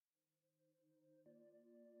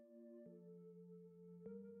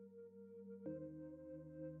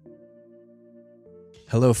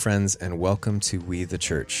Hello, friends, and welcome to We the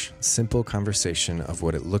Church, simple conversation of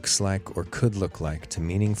what it looks like or could look like to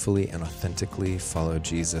meaningfully and authentically follow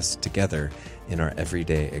Jesus together in our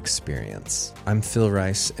everyday experience. I'm Phil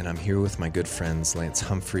Rice, and I'm here with my good friends Lance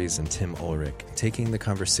Humphreys and Tim Ulrich, taking the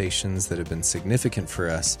conversations that have been significant for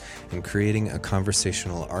us and creating a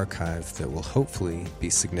conversational archive that will hopefully be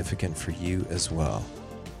significant for you as well.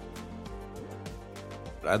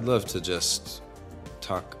 I'd love to just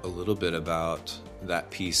talk a little bit about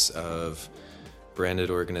that piece of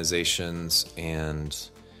branded organizations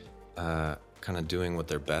and kind of doing what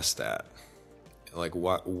they're best at. Like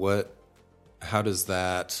how does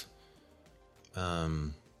that,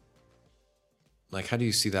 like how do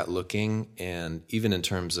you see that looking? And even in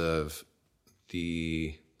terms of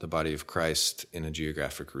the body of Christ in a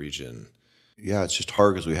geographic region. Yeah, it's just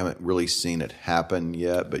hard because we haven't really seen it happen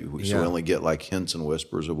yet, but we only get like hints and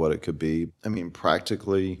whispers of what it could be. I mean,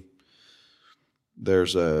 practically,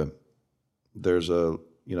 there's a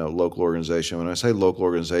local organization. When I say local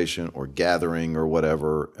organization or gathering or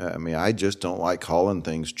whatever, I mean, I just don't like calling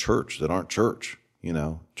things church that aren't church. You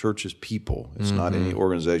know, church is people. It's not any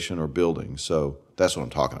organization or building. So that's what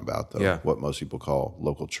I'm talking about, though. Yeah. What most people call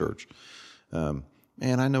local church. And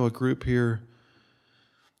I know a group here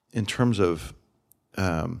in terms of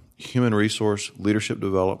human resource, leadership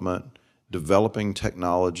development, developing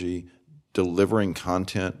technology, delivering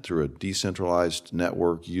content through a decentralized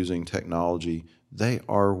network using technology. They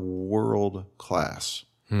are world class,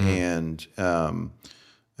 and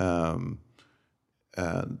our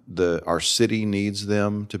city needs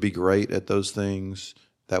them to be great at those things.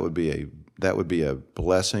 That would be a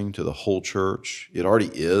blessing to the whole church. It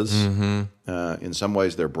already is. In some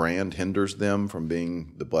ways, their brand hinders them from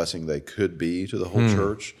being the blessing they could be to the whole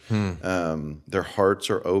church. Their hearts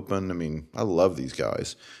are open. I mean, I love these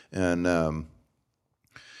guys, and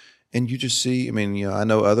you just see. I mean, I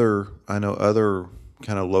know other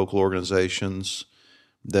kind of local organizations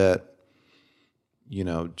that,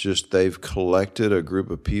 just they've collected a group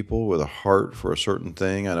of people with a heart for a certain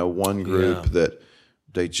thing. I know one group that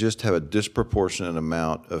they just have a disproportionate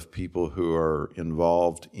amount of people who are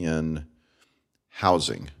involved in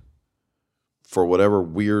housing for whatever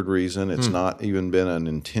weird reason. It's not even been an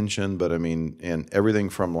intention, but I mean, and everything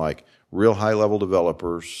from like real high level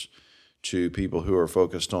developers to people who are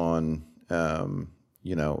focused on,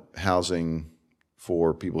 housing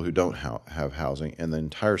for people who don't have housing, and the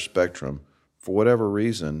entire spectrum. For whatever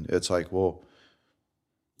reason, it's like, well,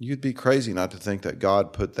 you'd be crazy not to think that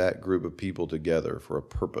God put that group of people together for a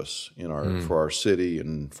purpose for our city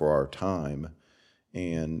and for our time.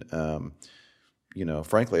 And,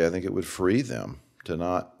 frankly, I think it would free them to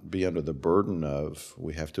not be under the burden of,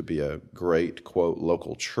 we have to be a great, quote,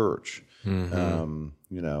 local church. So,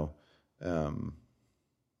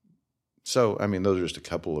 I mean, those are just a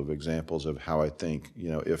couple of examples of how I think,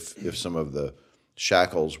 if some of the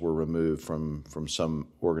shackles were removed from some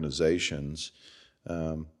organizations,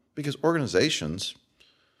 because organizations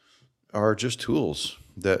are just tools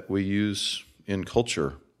that we use in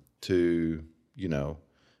culture to,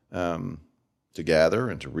 to gather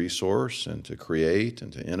and to resource and to create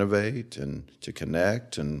and to innovate and to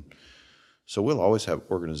connect. And so we'll always have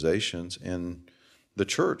organizations, and the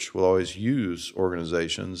church will always use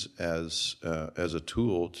organizations as a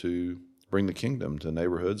tool to bring the kingdom to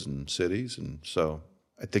neighborhoods and cities. And so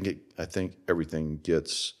I think everything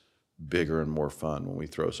gets bigger and more fun when we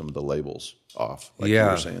throw some of the labels off, like you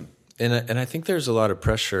were saying. And I think there's a lot of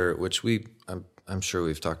pressure, which I'm sure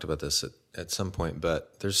we've talked about this at some point,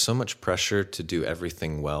 but there's so much pressure to do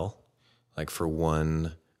everything well, like for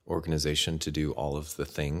one organization to do all of the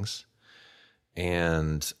things.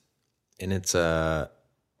 And it's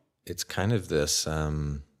kind of this,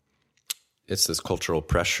 it's this cultural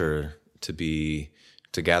pressure to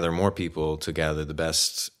gather more people, to gather the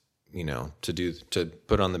best, to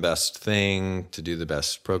put on the best thing, to do the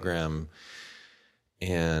best program.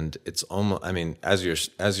 And it's almost, I mean, as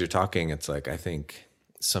you're talking, it's like, I think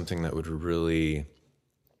something that would really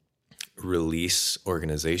release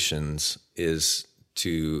organizations is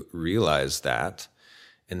to realize that,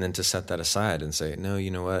 and then to set that aside and say, no,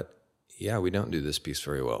 you know what? Yeah, we don't do this piece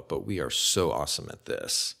very well, but we are so awesome at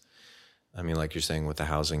this. I mean, like you're saying with the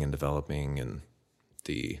housing and developing and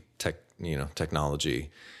the technology,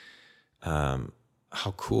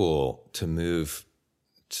 how cool to move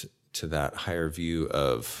to that higher view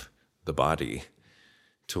of the body,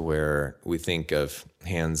 to where we think of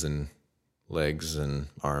hands and legs and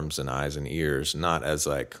arms and eyes and ears, not as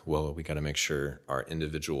like, well, we got to make sure our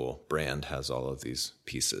individual brand has all of these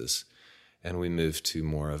pieces. And we move to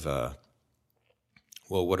more of a,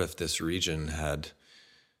 well, what if this region had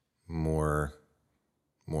more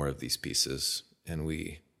more of these pieces, and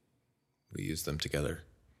we use them together.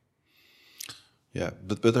 Yeah,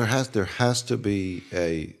 but there has to be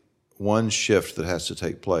one shift that has to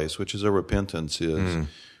take place, which is a repentance.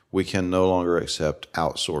 We can no longer accept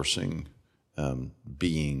outsourcing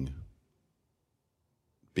being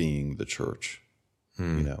the church.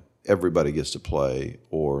 Everybody gets to play,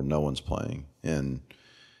 or no one's playing, and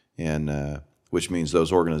which means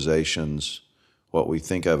those organizations, what we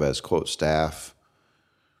think of as quote staff,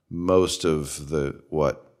 most of the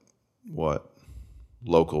what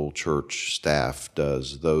local church staff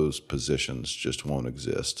does, those positions just won't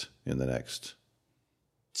exist in the next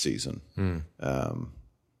season.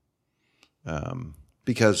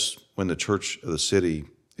 Because when the church of the city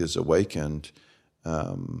is awakened,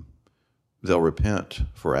 they'll repent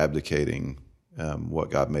for abdicating what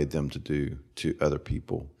God made them to do to other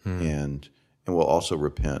people, and will also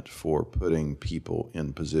repent for putting people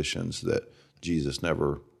in positions that Jesus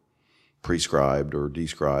never prescribed or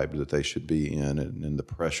described that they should be in, and the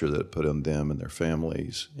pressure that it put on them and their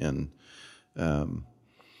families. And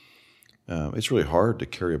it's really hard to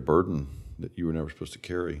carry a burden that you were never supposed to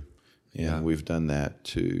carry. And we've done that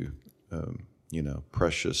to,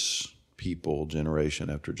 precious people, generation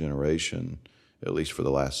after generation, at least for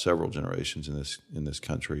the last several generations in this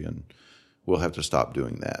country. And we'll have to stop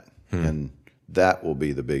doing that. And that will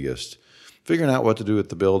be the biggest, figuring out what to do with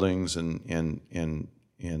the buildings and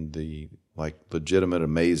the legitimate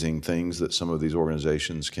amazing things that some of these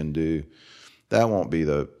organizations can do. That won't be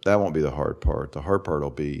the hard part. The hard part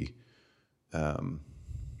will be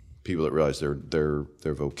people that realize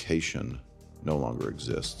their vocation no longer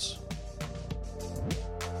exists.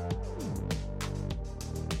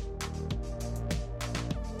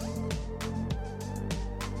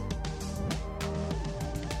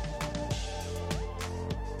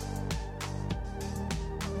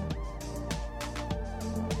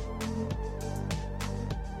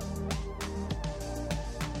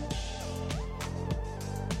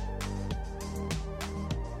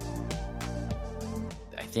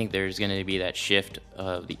 I think there's going to be that shift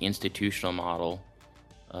of the institutional model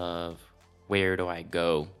of where do I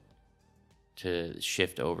go to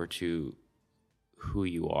shift over to who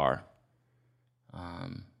you are.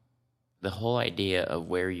 The whole idea of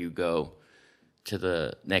where you go to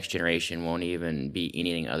the next generation won't even be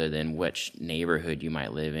anything other than which neighborhood you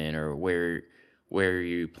might live in, or where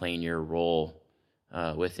you're playing your role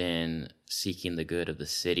within seeking the good of the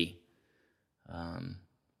city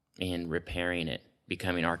and repairing it,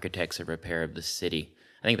 becoming architects of repair of the city.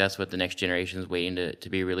 I think that's what the next generation is waiting to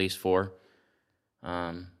be released for.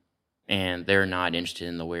 And they're not interested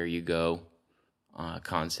in the where you go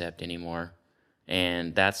concept anymore.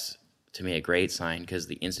 And that's, to me, a great sign, because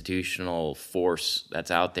the institutional force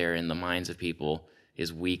that's out there in the minds of people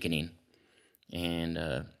is weakening.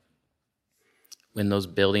 And when those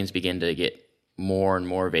buildings begin to get more and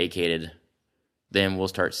more vacated, then we'll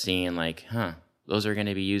start seeing those are going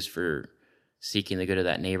to be used for seeking the good of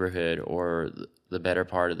that neighborhood or the better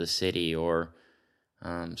part of the city, or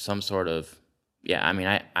some sort of,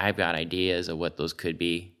 I've got ideas of what those could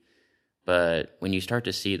be. But when you start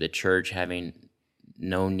to see the church having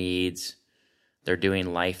no needs, they're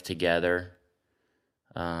doing life together,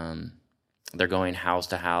 they're going house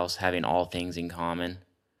to house, having all things in common,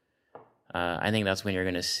 I think that's when you're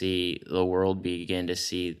going to see the world begin to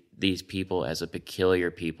see these people as a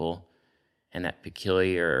peculiar people, and that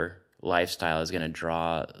peculiar lifestyle is going to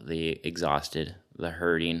draw the exhausted, the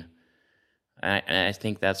hurting. And I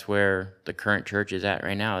think that's where the current church is at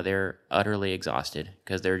right now. They're utterly exhausted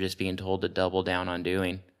because they're just being told to double down on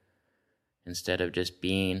doing instead of just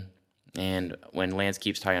being. And when Lance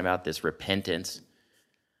keeps talking about this repentance,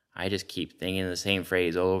 I just keep thinking the same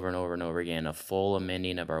phrase over and over and over again, a full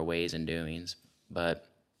amending of our ways and doings. But,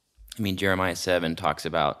 Jeremiah 7 talks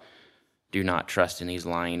about, do not trust in these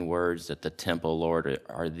lying words that the temple, Lord,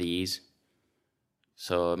 are these.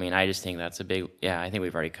 So, I just think that's a big, I think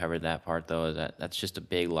we've already covered that part, though, that's just a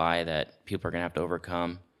big lie that people are going to have to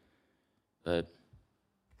overcome. But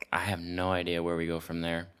I have no idea where we go from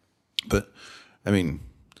there. But,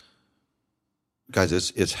 guys,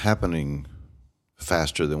 it's happening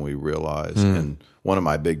faster than we realize. And one of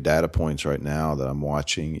my big data points right now that I'm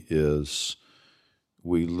watching is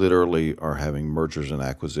we literally are having mergers and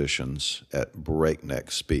acquisitions at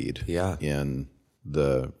breakneck speed in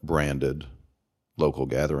the branded local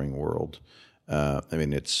gathering world.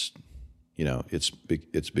 It's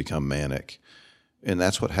become manic, and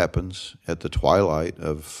that's what happens at the twilight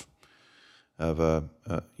of a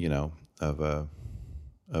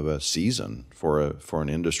season for an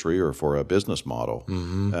industry or for a business model.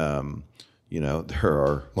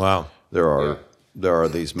 There are there are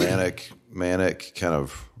these manic kind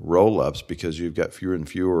of roll-ups because you've got fewer and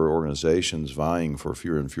fewer organizations vying for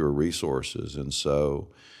fewer and fewer resources. And so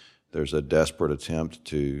there's a desperate attempt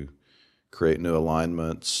to create new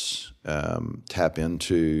alignments, tap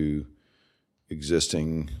into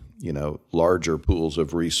existing, larger pools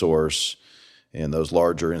of resource. And those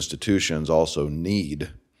larger institutions also need,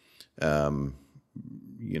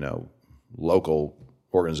 local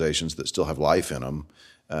organizations that still have life in them.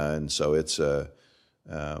 And so it's it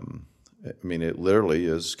literally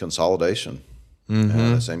is consolidation,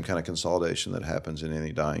 the same kind of consolidation that happens in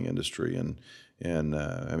any dying industry. And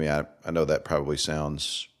I know that probably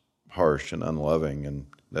sounds harsh and unloving, and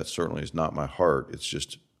that certainly is not my heart. It's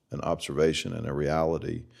just an observation and a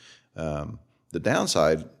reality. The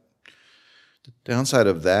downside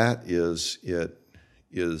of that is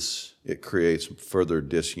it creates further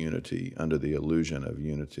disunity under the illusion of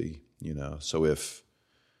unity. So if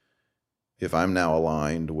I'm now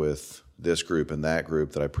aligned with this group and that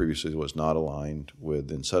group that I previously was not aligned with,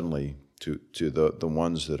 then suddenly to the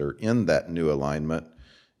ones that are in that new alignment,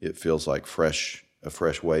 it feels like a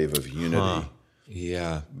fresh wave of unity. Huh.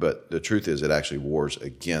 Yeah. But the truth is, it actually wars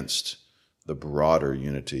against the broader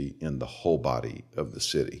unity in the whole body of the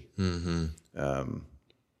city. Mm-hmm.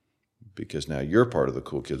 Because now you're part of the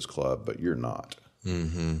Cool Kids Club, but you're not.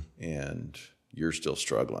 Mm-hmm. And you're still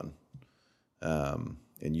struggling. And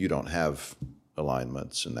you don't have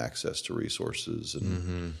alignments and access to resources.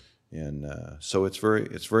 And so it's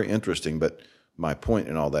very interesting. But my point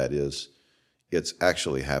in all that is it's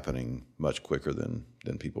actually happening much quicker than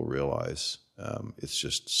people realize. It's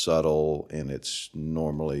just subtle, and it's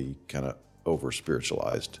normally kind of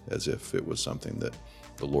over-spiritualized, as if it was something that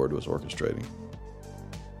the Lord was orchestrating.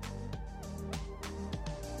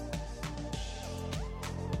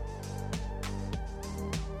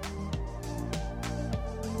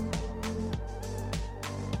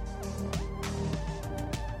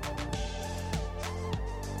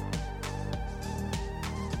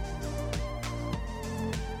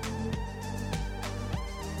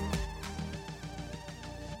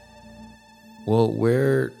 Well,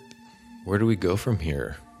 where do we go from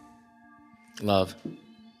here? Love.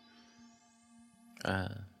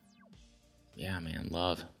 Yeah, man,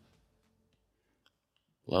 love.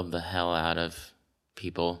 Love the hell out of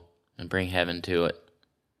people and bring heaven to it,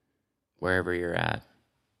 wherever you're at.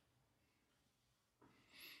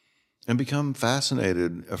 And become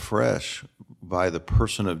fascinated afresh by the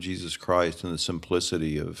person of Jesus Christ and the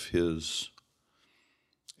simplicity of his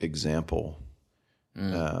example.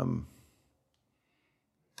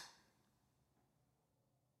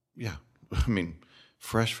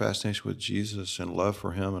 Fresh fascination with Jesus and love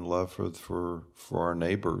for him and love for our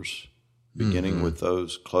neighbors, beginning with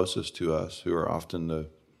those closest to us who are often the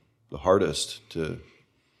hardest to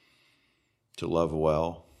love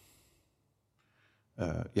well.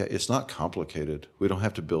 It's not complicated. We don't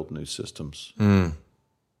have to build new systems.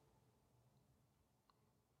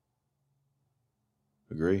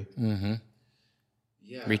 Agree? Mm-hmm.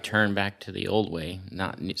 Yeah. Return back to the old way,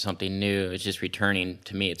 not something new. It's just returning,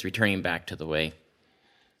 to me, it's returning back to the way.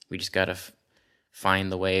 We just got to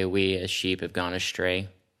find the way we as sheep have gone astray.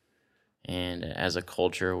 And as a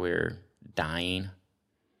culture, we're dying.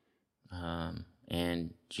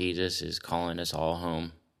 And Jesus is calling us all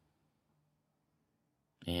home.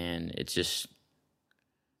 And it just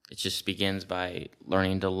begins by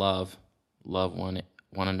learning to love one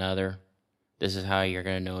another. This is how you're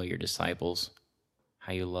going to know your disciples,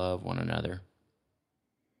 how you love one another.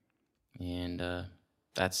 And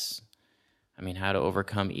that's, how to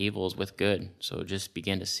overcome evils with good. So just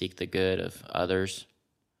begin to seek the good of others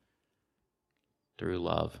through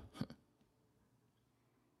love.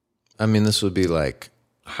 This would be like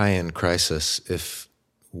high-end crisis if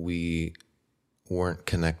we weren't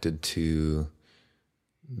connected to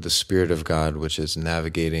the Spirit of God, which is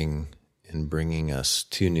navigating and bringing us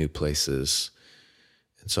to new places.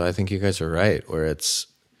 And so I think you guys are right, where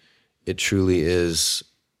it truly is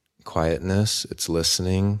quietness, it's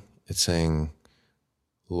listening, it's saying,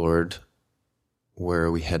 Lord, where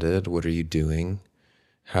are we headed? What are you doing?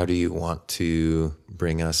 How do you want to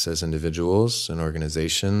bring us as individuals and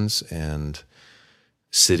organizations and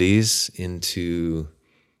cities into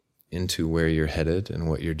where you're headed and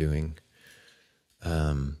what you're doing?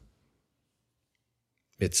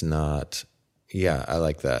 It's not, I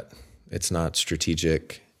like that. It's not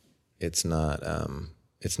strategic. It's not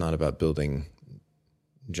about building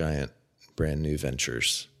giant brand new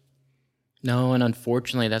ventures. No, and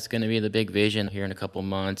unfortunately, that's going to be the big vision here in a couple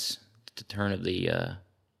months. The turn of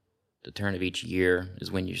each year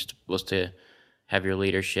is when you're supposed to have your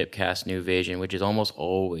leadership cast new vision, which is almost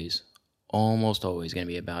always almost always going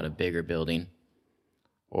to be about a bigger building,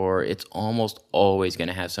 or it's almost always going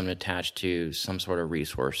to have something attached to some sort of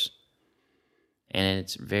resource. And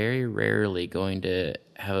it's very rarely going to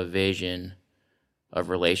have a vision of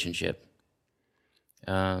relationship.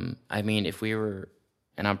 I mean, if we were,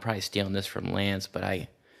 and I'm probably stealing this from Lance, but I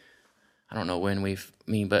don't know when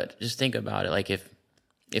but just think about it. Like if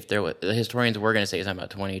the historians were going to say something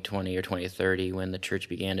about 2020 or 2030 when the church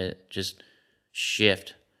began to just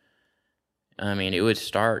shift, I mean, it would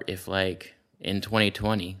start if like in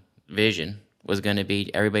 2020, vision was going to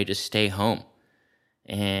be everybody just stay home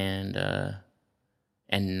and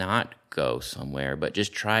not go somewhere, but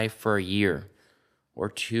just try for a year or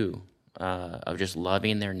two of just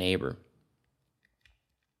loving their neighbor.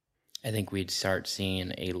 I think we'd start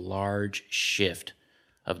seeing a large shift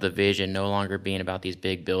of the vision no longer being about these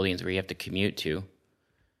big buildings where you have to commute to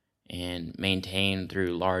and maintain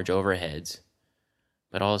through large overheads.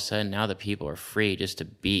 But all of a sudden now the people are free just to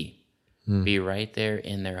be right there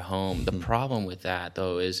in their home. The problem with that,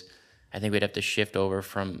 though, is I think we'd have to shift over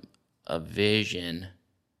from a vision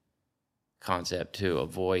concept to a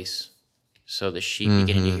voice. So the sheep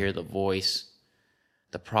beginning to hear the voice.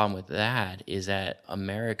 The problem with that is that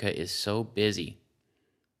America is so busy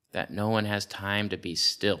that no one has time to be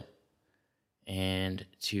still. And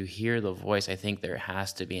to hear the voice, I think there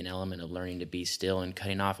has to be an element of learning to be still and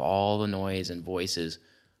cutting off all the noise and voices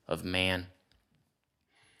of man.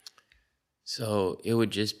 So it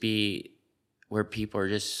would just be where people are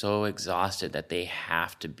just so exhausted that they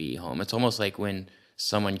have to be home. It's almost like when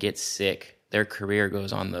someone gets sick, their career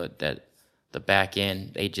goes on the back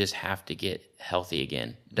end. They just have to get healthy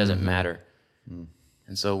again. It doesn't matter. And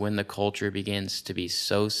so when the culture begins to be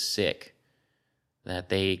so sick that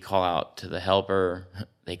they call out to the helper,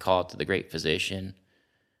 they call out to the great physician,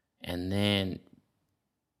 and then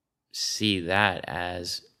see that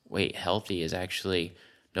as, wait, healthy is actually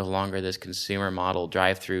no longer this consumer model,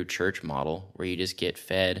 drive-through church model where you just get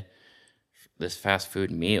fed this fast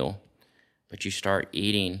food meal, but you start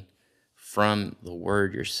eating from the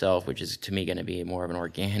word yourself, which is to me going to be more of an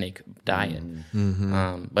organic diet.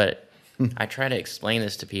 But I try to explain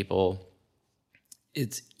this to people.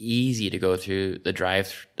 It's easy to go through the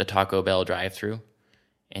Taco Bell drive-through,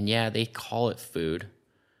 and yeah, they call it food,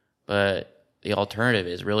 but the alternative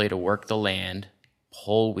is really to work the land,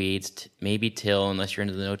 pull weeds, maybe till, unless you're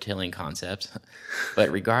into the no-tilling concepts.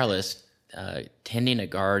 But regardless, tending a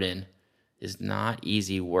garden is not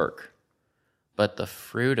easy work. But the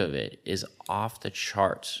fruit of it is off the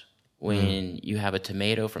charts. When you have a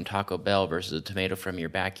tomato from Taco Bell versus a tomato from your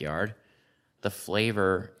backyard, the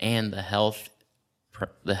flavor and the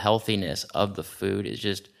healthiness of the food is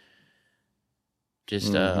just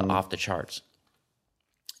off the charts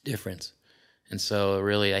difference. And so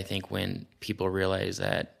really, I think when people realize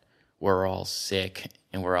that we're all sick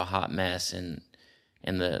and we're a hot mess and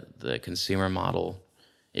the consumer model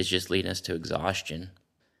is just leading us to exhaustion.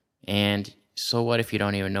 And so what if you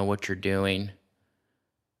don't even know what you're doing?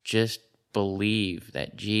 Just believe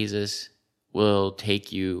that Jesus will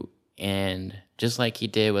take you, and just like he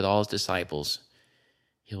did with all his disciples,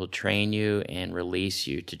 he'll train you and release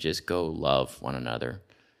you to just go love one another.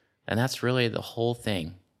 And that's really the whole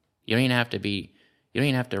thing. You don't even have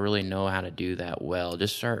to really know how to do that well.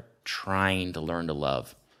 Just start trying to learn to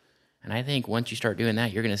love. And I think once you start doing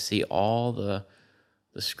that, you're going to see all the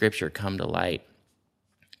scripture come to light.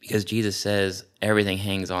 Because Jesus says everything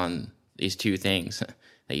hangs on these two things,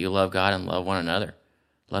 that you love God and love one another.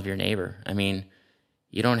 Love your neighbor. I mean,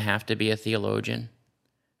 you don't have to be a theologian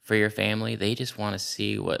for your family. They just want to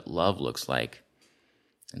see what love looks like.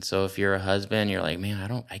 And so if you're a husband, you're like,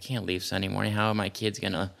 man, I can't leave Sunday morning. How are my kids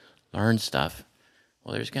going to learn stuff?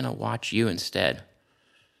 Well, they're just going to watch you instead.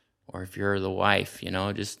 Or if you're the wife,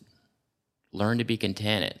 just learn to be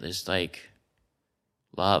content. Just like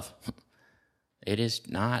love. It is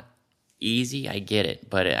not easy, I get it,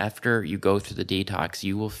 but after you go through the detox,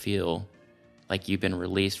 you will feel like you've been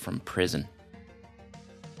released from prison.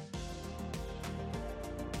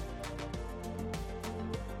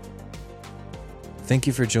 Thank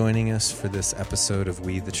you for joining us for this episode of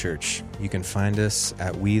We the Church. You can find us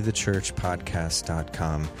at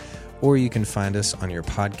wethechurchpodcast.com, or you can find us on your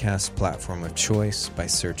podcast platform of choice by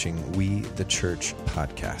searching We the Church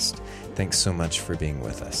Podcast. Thanks so much for being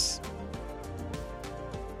with us.